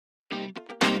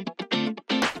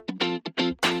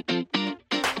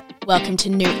Welcome to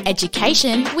New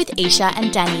Education with Isha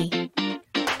and Danny.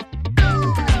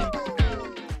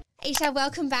 Isha,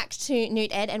 welcome back to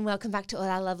Newt Ed and welcome back to all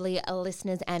our lovely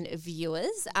listeners and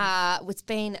viewers. It's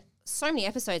been so many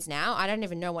episodes now. I don't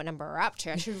even know what number we're up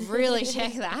to. I should really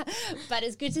check that. But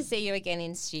it's good to see you again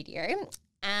in studio.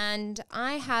 And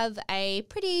I have a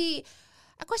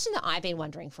question that I've been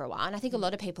wondering for a while, and I think a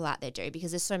lot of people out there do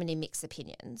because there's so many mixed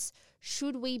opinions.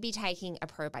 Should we be taking a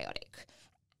probiotic?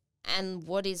 And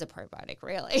what is a probiotic,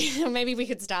 really? Maybe we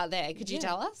could start there. Could you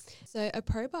tell us? So a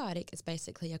probiotic is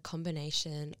basically a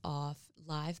combination of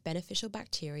live beneficial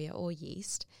bacteria or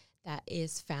yeast that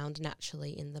is found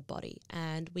naturally in the body.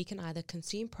 And we can either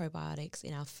consume probiotics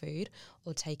in our food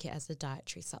or take it as a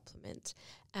dietary supplement.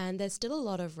 And there's still a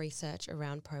lot of research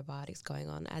around probiotics going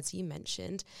on, as you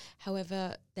mentioned.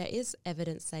 However, there is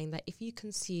evidence saying that if you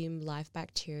consume live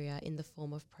bacteria in the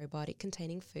form of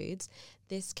probiotic-containing foods,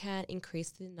 this can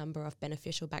increase the number of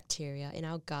beneficial bacteria in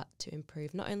our gut to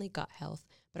improve not only gut health,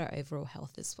 but our overall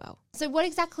health as well. So what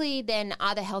exactly then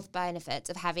are the health benefits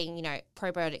of having,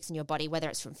 probiotics in your body, whether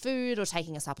it's from food or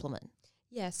taking a supplement?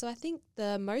 Yeah, so I think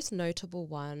the most notable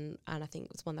one, and I think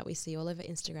it's one that we see all over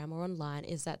Instagram or online,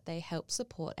 is that they help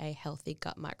support a healthy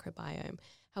gut microbiome.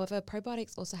 However,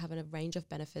 probiotics also have a range of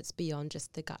benefits beyond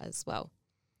just the gut as well.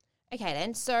 Okay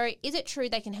then, so is it true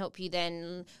they can help you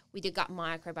then with your gut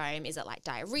microbiome? Is it like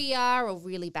diarrhea or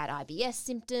really bad IBS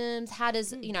symptoms? How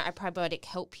does, a probiotic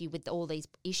help you with all these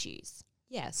issues?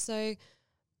 Yeah, so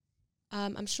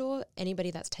I'm sure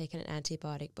anybody that's taken an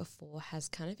antibiotic before has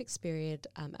kind of experienced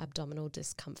abdominal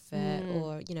discomfort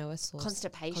or, a source.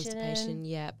 Constipation,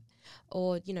 yeah.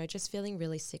 Or, just feeling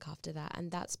really sick after that. And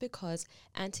that's because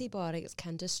antibiotics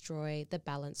can destroy the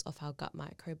balance of our gut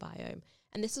microbiome.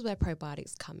 And this is where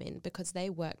probiotics come in because they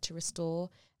work to restore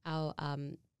our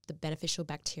the beneficial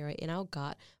bacteria in our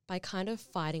gut by kind of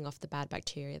fighting off the bad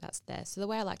bacteria that's there. So the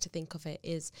way I like to think of it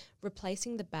is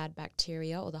replacing the bad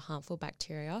bacteria or the harmful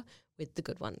bacteria with the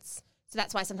good ones. So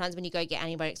that's why sometimes when you go get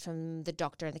antibiotics from the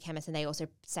doctor and the chemist, and they also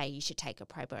say you should take a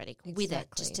probiotic with it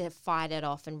just to fight it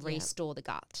off and restore the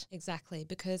gut. Exactly,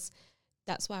 because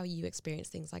that's why you experience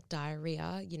things like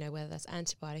diarrhea, whether that's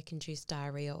antibiotic-induced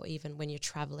diarrhea or even when you're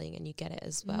traveling and you get it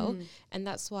as well. And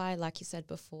that's why, like you said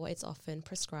before, it's often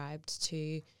prescribed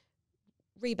to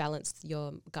rebalance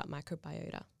your gut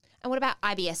microbiota. And what about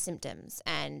IBS symptoms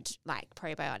and like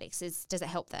probiotics? Does it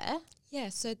help there? Yeah,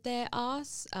 so there are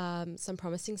some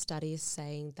promising studies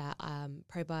saying that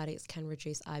probiotics can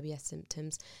reduce IBS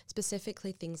symptoms,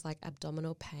 specifically things like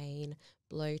abdominal pain,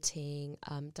 bloating,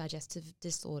 digestive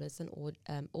disorders,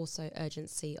 and also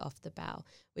urgency of the bowel,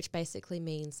 which basically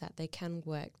means that they can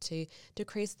work to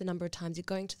decrease the number of times you're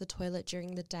going to the toilet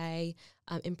during the day,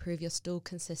 improve your stool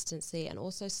consistency, and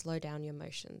also slow down your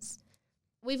motions.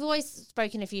 We've always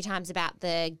spoken a few times about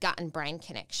the gut and brain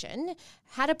connection.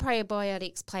 How do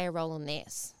probiotics play a role in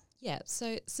this? Yeah,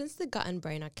 so since the gut and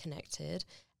brain are connected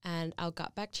and our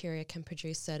gut bacteria can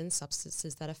produce certain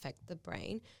substances that affect the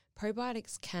brain,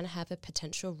 probiotics can have a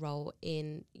potential role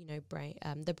in,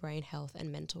 the brain health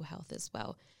and mental health as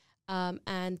well.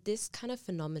 And this kind of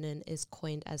phenomenon is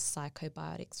coined as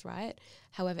psychobiotics, right?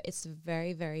 However, it's a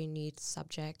very, very new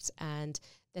subject and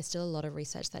there's still a lot of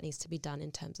research that needs to be done in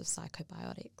terms of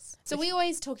psychobiotics. So we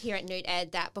always talk here at Newt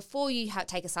Ed that before you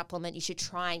take a supplement, you should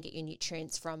try and get your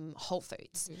nutrients from whole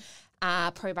foods.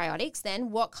 Probiotics,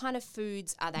 then, what kind of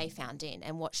foods are they found in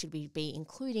and what should we be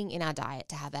including in our diet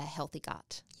to have a healthy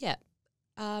gut? Yeah.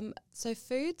 So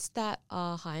foods that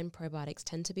are high in probiotics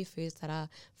tend to be foods that are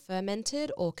fermented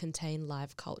or contain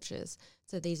live cultures.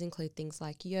 So these include things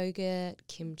like yogurt,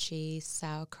 kimchi,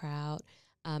 sauerkraut,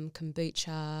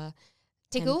 kombucha.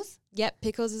 Pickles? Yep,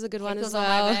 pickles is a good one as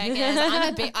well.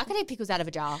 I can eat pickles out of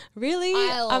a jar. Really?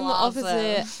 I'm the opposite.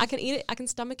 Them. I can eat it. I can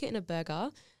stomach it in a burger,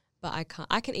 but I can't.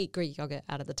 I can eat Greek yogurt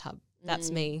out of the tub. That's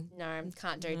me. No,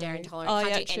 can't do dairy intolerant. Oh,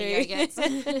 can't do any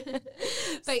yogurts.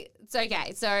 But it's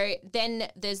okay. So then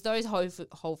there's those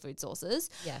whole food sources.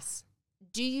 Yes.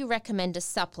 Do you recommend a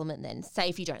supplement then? Say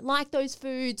if you don't like those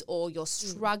foods or you're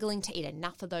struggling to eat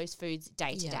enough of those foods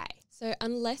day to day. So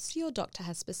unless your doctor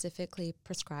has specifically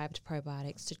prescribed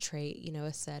probiotics to treat,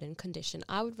 a certain condition,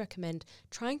 I would recommend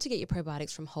trying to get your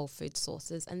probiotics from whole food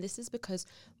sources. And this is because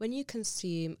when you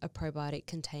consume a probiotic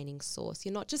containing source,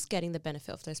 you're not just getting the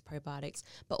benefit of those probiotics,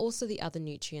 but also the other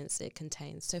nutrients it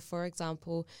contains. So for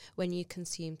example, when you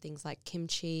consume things like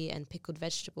kimchi and pickled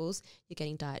vegetables, you're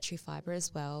getting dietary fiber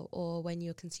as well. Or when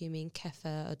you're consuming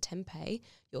kefir or tempeh,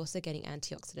 you're also getting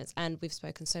antioxidants. And we've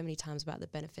spoken so many times about the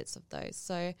benefits of those.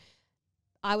 So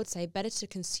I would say better to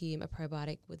consume a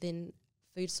probiotic within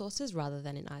food sources rather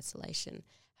than in isolation.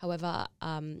 However,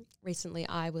 recently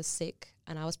I was sick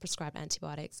and I was prescribed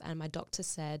antibiotics, and my doctor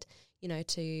said,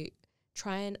 to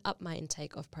try and up my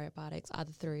intake of probiotics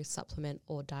either through supplement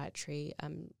or dietary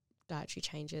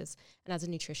changes. And as a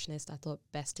nutritionist, I thought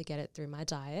best to get it through my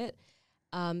diet.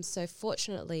 So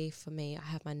fortunately for me, I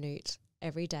have my Newt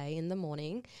every day in the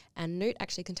morning, and Newt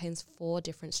actually contains 4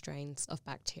 different strains of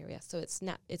bacteria. So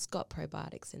it's got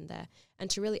probiotics in there. And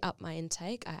to really up my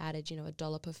intake, I added, a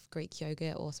dollop of Greek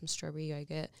yogurt or some strawberry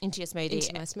yogurt into your smoothie.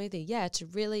 Into my smoothie, yeah, to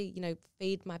really,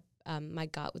 feed my my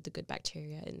gut with the good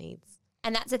bacteria it needs.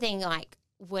 And that's the thing, like,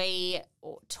 we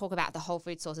talk about the whole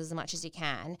food sources as much as you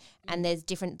can, and there's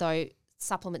different,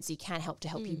 supplements you can help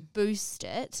you boost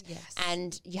it. Yes.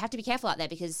 And you have to be careful out there,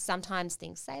 because sometimes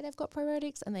things say they've got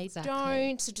probiotics and they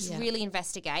don't. So just really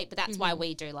investigate. But that's why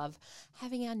we do love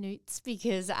having our Newts,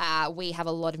 because we have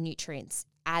a lot of nutrients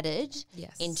added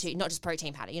into, not just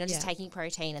protein powder. You're not just taking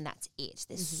protein and that's it.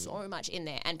 There's so much in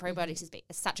there, and probiotics is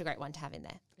such a great one to have in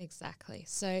there. Exactly.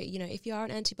 So, if you are on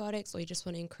antibiotics or you just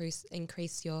want to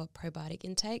increase your probiotic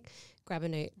intake, grab a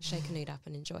Newt, shake a Newt up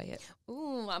and enjoy it.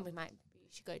 Ooh,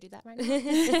 we should go do that right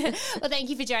now. Well, thank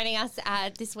you for joining us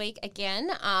this week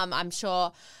again. I'm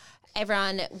sure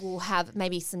everyone will have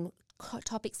maybe some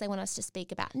topics they want us to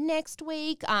speak about next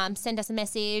week. Send us a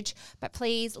message, but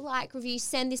please review,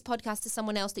 send this podcast to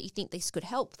someone else that you think this could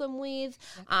help them with.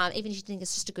 Even if you think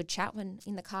it's just a good chat when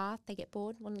in the car they get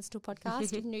bored, want to listen to a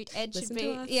podcast. Newt Ed should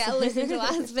be, listen to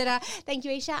us. But thank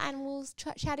you, Isha, and we'll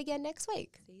chat again next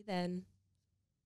week. See you then.